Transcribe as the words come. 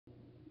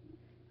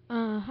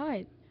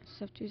Hi,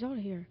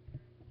 Zelda here.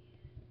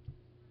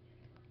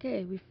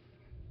 Okay,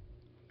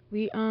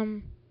 we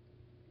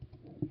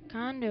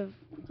kind of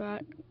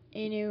got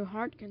a new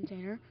heart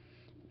container.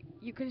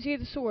 You can see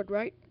the sword,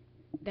 right?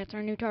 That's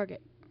our new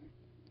target.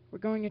 We're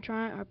going to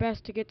try our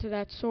best to get to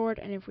that sword,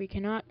 and if we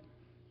cannot,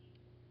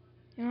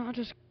 I'll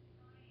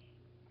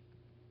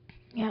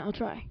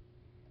try.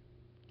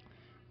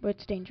 But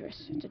it's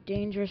dangerous. It's a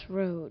dangerous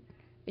road.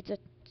 It's a,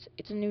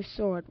 it's a new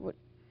sword.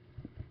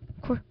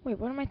 Wait,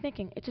 what am I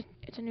thinking? It's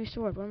a new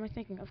sword. What am I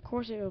thinking? Of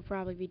course it will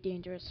probably be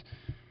dangerous.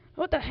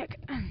 What the heck?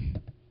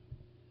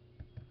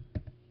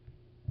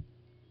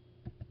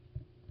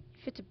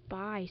 If it's a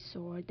buy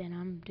sword, then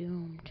I'm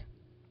doomed.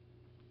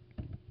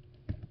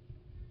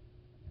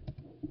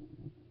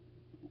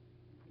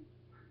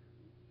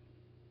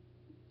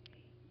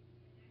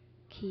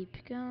 Keep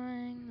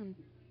going.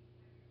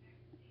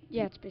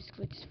 Yeah, it's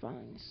basically just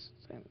following this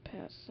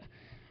path.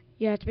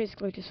 Yeah, it's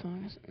basically just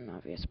following an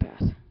obvious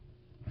path.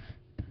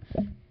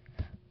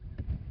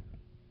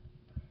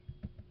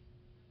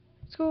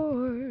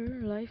 Score,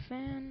 life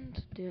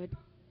and dead.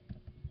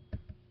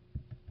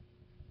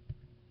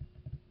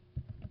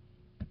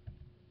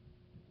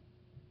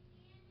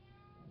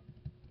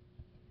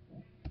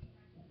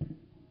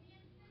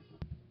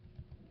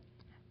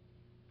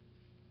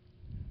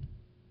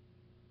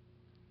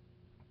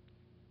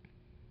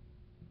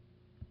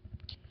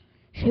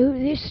 Show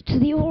this to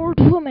the old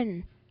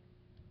woman.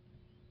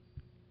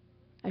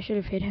 I should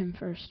have hit him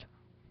first.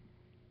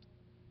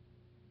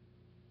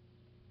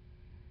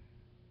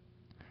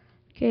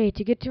 Okay,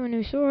 to get to a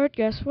new sword,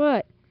 guess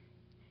what?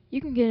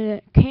 You can get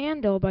a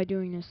candle by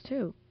doing this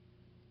too.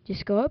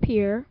 Just go up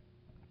here,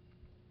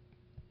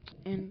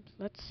 and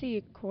let's see,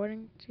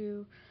 according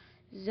to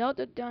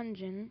Zelda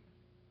Dungeon.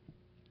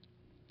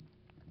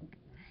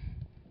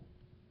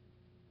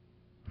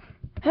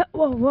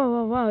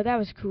 Whoa, that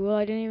was cool.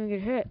 I didn't even get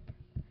hit.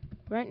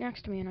 Right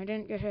next to me, and I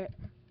didn't get hit.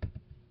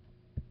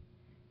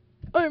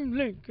 I'm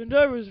Link, and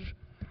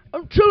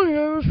I'm telling you,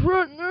 I was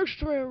right next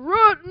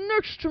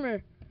to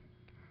me.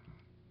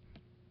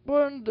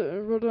 But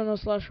then I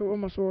slashed it with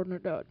my sword and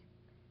it died.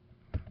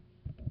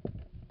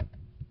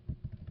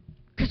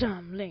 'Cause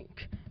I'm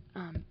Link.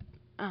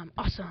 I'm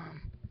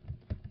awesome.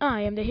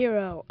 I am the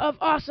hero of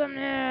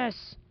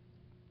awesomeness.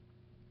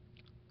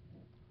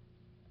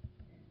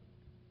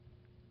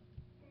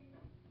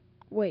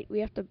 Wait, we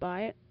have to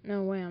buy it?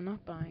 No way, I'm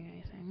not buying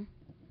anything.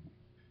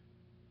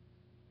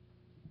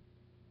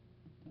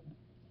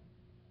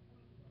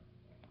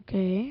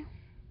 Okay.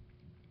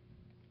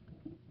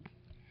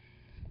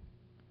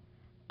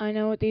 I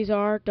know what these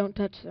are. Don't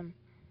touch them.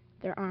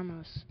 They're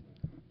armos.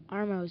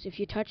 Armos, if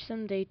you touch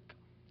them, they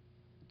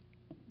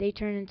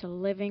turn into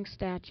living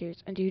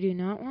statues, and you do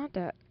not want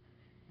that.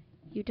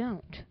 You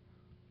don't.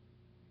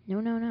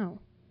 No.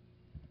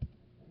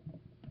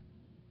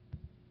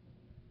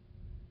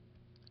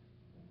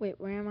 Wait,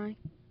 where am I?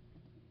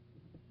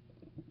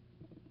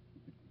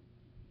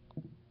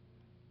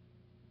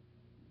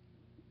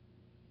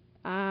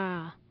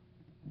 Ah.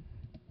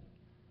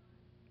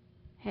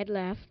 Head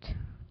left.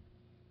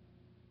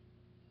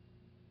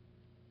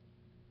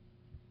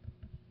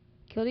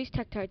 Kill these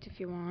Tektites if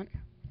you want.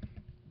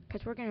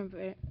 Because we're going to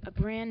get a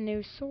brand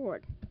new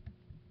sword.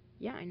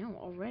 Yeah, I know,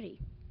 already.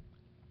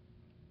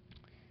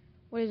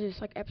 What is this,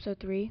 like episode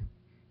 3?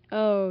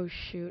 Oh,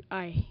 shoot.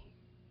 I'm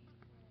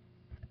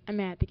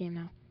mad at the game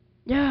now.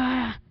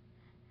 Yeah!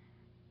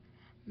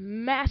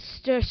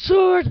 Master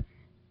Sword!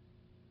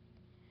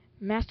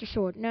 Master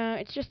Sword. No,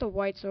 it's just a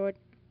white sword.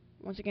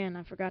 Once again,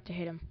 I forgot to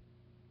hit him.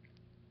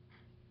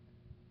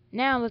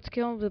 Now let's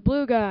kill the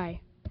blue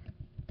guy.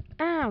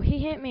 Ow, he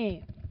hit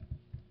me.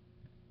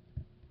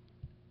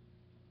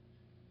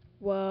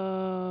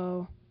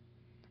 Whoa.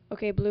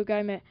 Okay, blue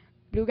guy bad,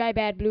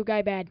 blue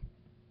guy bad.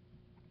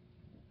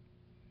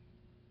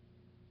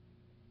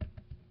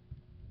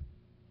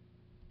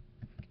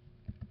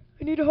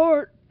 I need a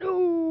heart.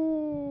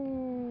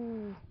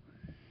 No.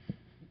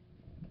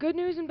 Good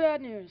news and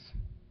bad news.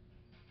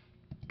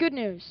 Good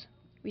news.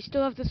 We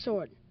still have the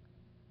sword.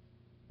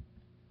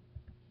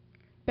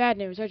 Bad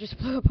news, I just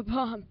blew up a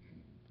bomb.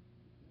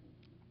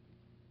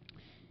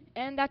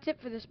 And that's it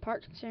for this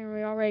part, considering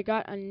we already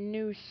got a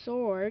new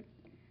sword.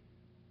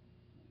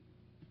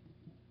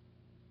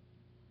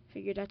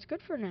 Figure that's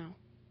good for now.